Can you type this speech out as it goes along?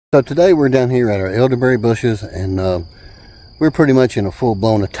So today we're down here at our elderberry bushes, and we're pretty much in a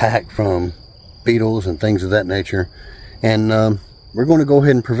full-blown attack from beetles and things of that nature. And we're going to go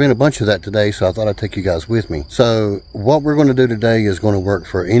ahead and prevent a bunch of that today, so I thought I'd take you guys with me. So what we're going to do today is going to work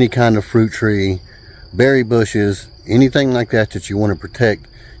for any kind of fruit tree, berry bushes, anything like that that you want to protect.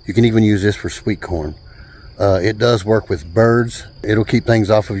 You can even use this for sweet corn. It does work with birds. It'll keep things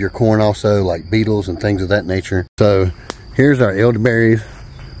off of your corn also, like beetles and things of that nature. So here's our elderberries.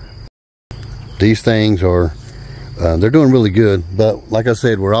 These things are, they're doing really good, but like I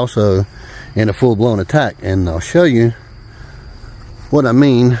said, we're also in a full-blown attack, and I'll show you what I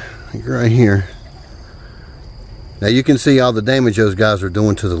mean right here. Now you can see all the damage those guys are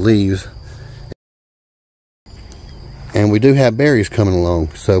doing to the leaves, and we do have berries coming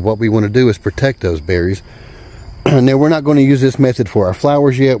along, so what we want to do is protect those berries. Now we're not going to use this method for our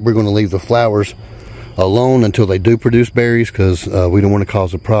flowers yet. We're going to leave the flowers alone until they do produce berries, because we don't want to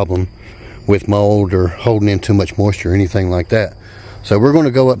cause a problem with mold or holding in too much moisture or anything like that. So we're going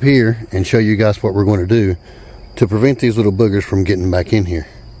to go up here and show you guys what we're going to do to prevent these little boogers from getting back in here.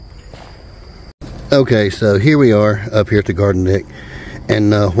 Okay, so here we are up here at the garden deck,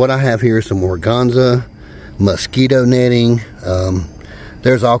 and what I have here is some organza, mosquito netting.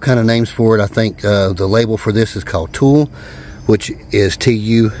 There's all kind of names for it. I think the label for this is called tulle, which is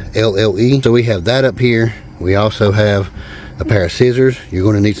T-U-L-L-E. So we have that up here. We also have a pair of scissors. You're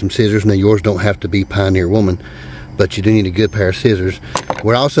going to need some scissors. Now yours don't have to be Pioneer Woman, but you do need a good pair of scissors.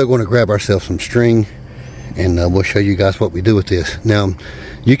 We're also going to grab ourselves some string, and we'll show you guys what we do with this. Now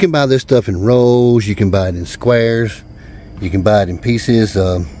you can buy this stuff in rolls, you can buy it in squares, you can buy it in pieces,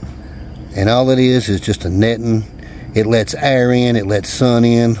 and all it is just a netting. It lets air in, it lets sun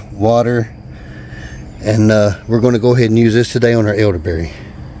in, water, and we're going to go ahead and use this today on our elderberry.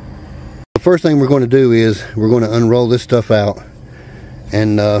 The first thing we're going to do is we're going to unroll this stuff out,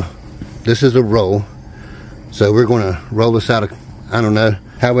 and this is a roll, so we're going to roll this out, I don't know,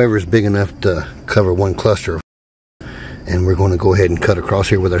 however is big enough to cover one cluster, and we're going to go ahead and cut across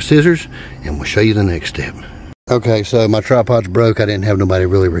here with our scissors, and we'll show you the next step. Okay, so my tripod's broke. I didn't have nobody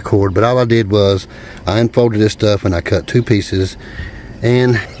really record, but all I did was I unfolded this stuff and I cut two pieces,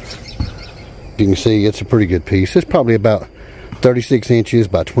 and you can see it's a pretty good piece. It's probably about 36 inches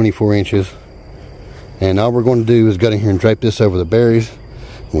by 24 inches, and all we're going to do is go in here and drape this over the berries,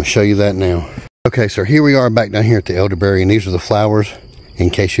 and we'll show you that now. Okay, so here we are back down here at the elderberry, and these are the flowers, in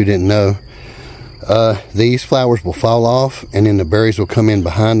case you didn't know. These flowers will fall off, and then the berries will come in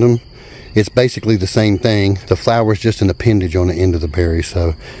behind them. It's basically the same thing. The flower is just an appendage on the end of the berry,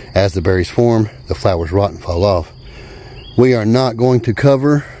 so as the berries form, the flowers rot and fall off. We are not going to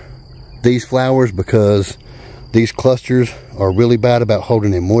cover these flowers because these clusters are really bad about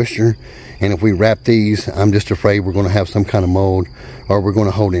holding in moisture, and if we wrap these, I'm just afraid we're going to have some kind of mold, or we're going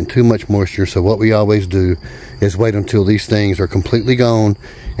to hold in too much moisture. So what we always do is wait until these things are completely gone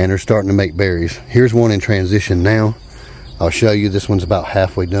and are starting to make berries. Here's one in transition now. I'll show you. This one's about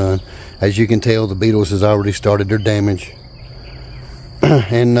halfway done. As you can tell, the beetles has already started their damage,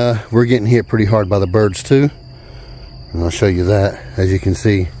 and we're getting hit pretty hard by the birds too, and I'll show you that. As you can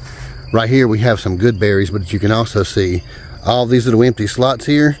see right here, we have some good berries, but you can also see all these little empty slots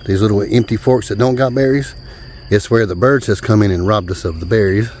here, these little empty forks that don't got berries. It's where the birds has come in and robbed us of the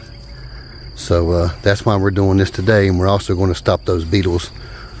berries. So that's why we're doing this today, and we're also going to stop those beetles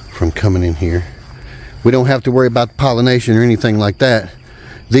from coming in here. We don't have to worry about the pollination or anything like that.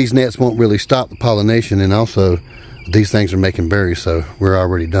 These nets won't really stop the pollination, and also these things are making berries, so we're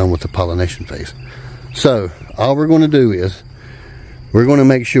already done with the pollination phase. So all we're going to do is we're going to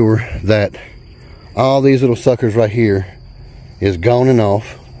make sure that all these little suckers right here is gone and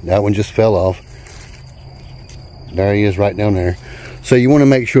off. That one just fell off. There he is right down there. So you want to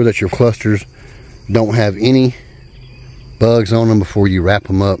make sure that your clusters don't have any bugs on them before you wrap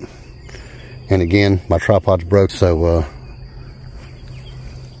them up. And again, my tripod's broke, so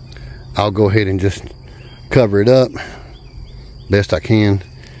I'll go ahead and just cover it up best I can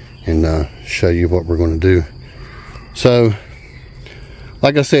and show you what we're going to do. So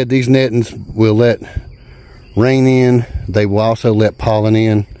like I said, these nettings will let rain in. They will also let pollen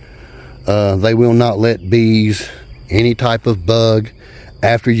in. They will not let bees, any type of bug,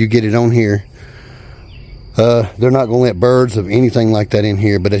 after you get it on here. They're not going to let birds of anything like that in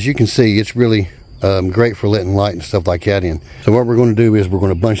here, but as you can see, it's really great for letting light and stuff like that in. So what we're going to do is we're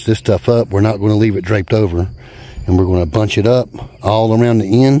going to bunch this stuff up. We're not going to leave it draped over, and we're going to bunch it up all around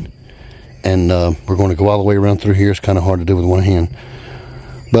the end, and we're going to go all the way around through here. It's kind of hard to do with one hand,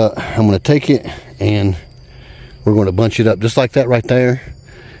 but I'm going to take it and we're going to bunch it up just like that right there,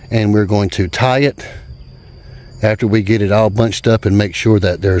 and we're going to tie it after we get it all bunched up and make sure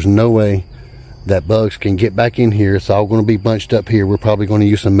that there's no way that bugs can get back in here. It's all going to be bunched up here. We're probably going to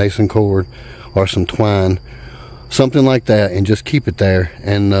use some mason cord or some twine, something like that, and just keep it there.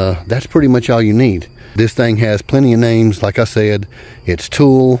 And that's pretty much all you need. This thing has plenty of names. Like I said, it's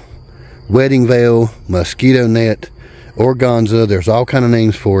tulle, wedding veil, mosquito net, organza. There's all kind of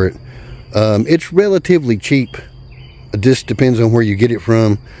names for it. It's relatively cheap. It just depends on where you get it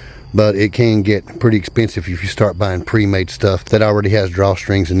from, but it can get pretty expensive if you start buying pre-made stuff that already has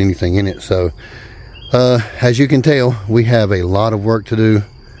drawstrings and anything in it. So as you can tell, we have a lot of work to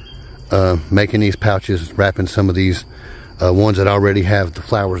do making these pouches, wrapping some of these ones that already have the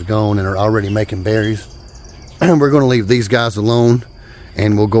flowers gone and are already making berries. We're going to leave these guys alone,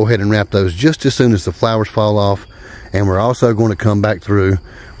 and we'll go ahead and wrap those just as soon as the flowers fall off. And we're also going to come back through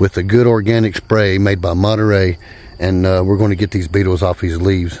with a good organic spray made by Monterey, and we're going to get these beetles off these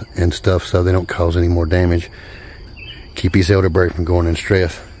leaves and stuff so they don't cause any more damage. Keep these elderberry from going in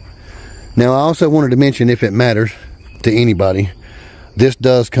stress. Now, I also wanted to mention, if it matters to anybody, this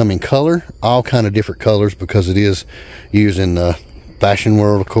does come in color, all kind of different colors, because it is used in the fashion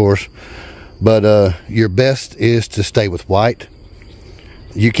world, of course. But your best is to stay with white.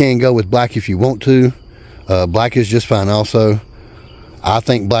 You can go with black if you want to. Black is just fine also. I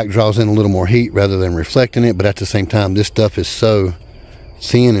think black draws in a little more heat rather than reflecting it, but at the same time, this stuff is so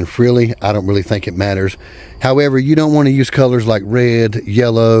thin and frilly, I don't really think it matters. However, you don't want to use colors like red,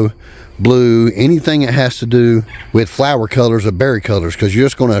 yellow, blue, anything that has to do with flower colors or berry colors, because you're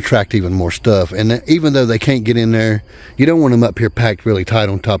just going to attract even more stuff. And even though they can't get in there, you don't want them up here packed really tight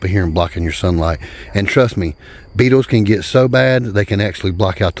on top of here and blocking your sunlight. And trust me, beetles can get so bad they can actually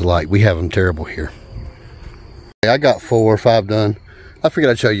block out the light. We have them terrible here. I got 4 or 5 done. I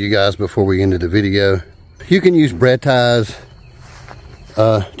figured I'd show you guys before we ended the video. You can use bread ties,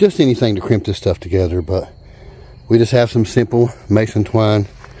 just anything to crimp this stuff together, but we just have some simple mason twine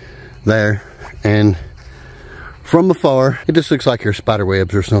there, and from afar it just looks like your spider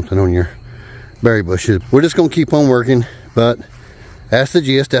webs or something on your berry bushes. We're just gonna keep on working, but that's the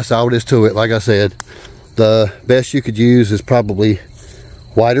gist. That's all it is to it. Like I said, the best you could use is probably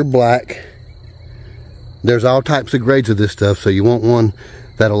white or black. There's all types of grades of this stuff, so you want one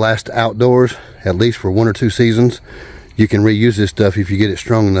that'll last outdoors at least for 1 or 2 seasons. You can reuse this stuff if you get it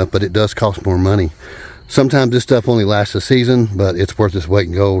strong enough, but it does cost more money. Sometimes this stuff only lasts a season, but it's worth its weight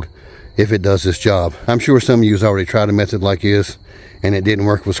in gold if it does this job. I'm sure some of you have already tried a method like this and it didn't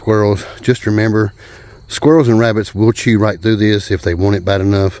work with squirrels. Just remember, squirrels and rabbits will chew right through this if they want it bad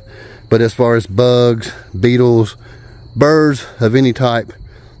enough. But as far as bugs, beetles, birds of any type,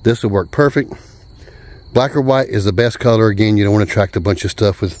 this will work perfect. Black or white is the best color. Again, you don't want to attract a bunch of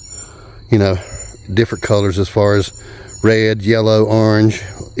stuff with, you know, different colors as far as red, yellow, orange,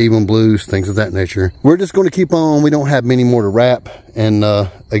 even blues, things of that nature. We're just going to keep on. We don't have many more to wrap. And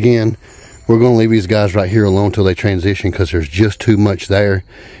again, we're going to leave these guys right here alone until they transition, because there's just too much there.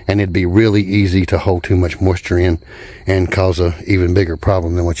 And it'd be really easy to hold too much moisture in and cause a even bigger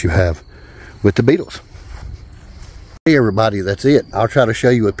problem than what you have with the beetles. Hey everybody, that's it. I'll try to show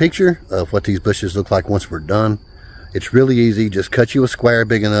you a picture of what these bushes look like once we're done. It's really easy. Just cut you a square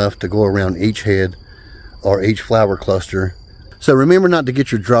big enough to go around each head or each flower cluster. So remember not to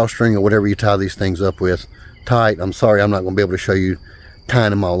get your drawstring or whatever you tie these things up with tight. I'm sorry, I'm not going to be able to show you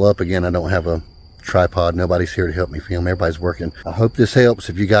tying them all up. Again, I don't have a tripod. Nobody's here to help me film. Everybody's working. I hope this helps.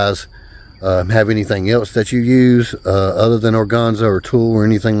 If you guys have anything else that you use other than organza or tulle or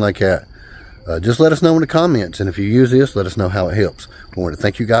anything like that, just let us know in the comments. And if you use this, let us know how it helps. I want to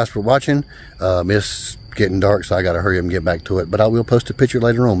thank you guys for watching. It's getting dark, so I got to hurry up and get back to it. But I will post a picture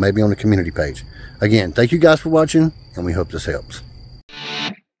later on, maybe on the community page. Again, thank you guys for watching, and we hope this helps.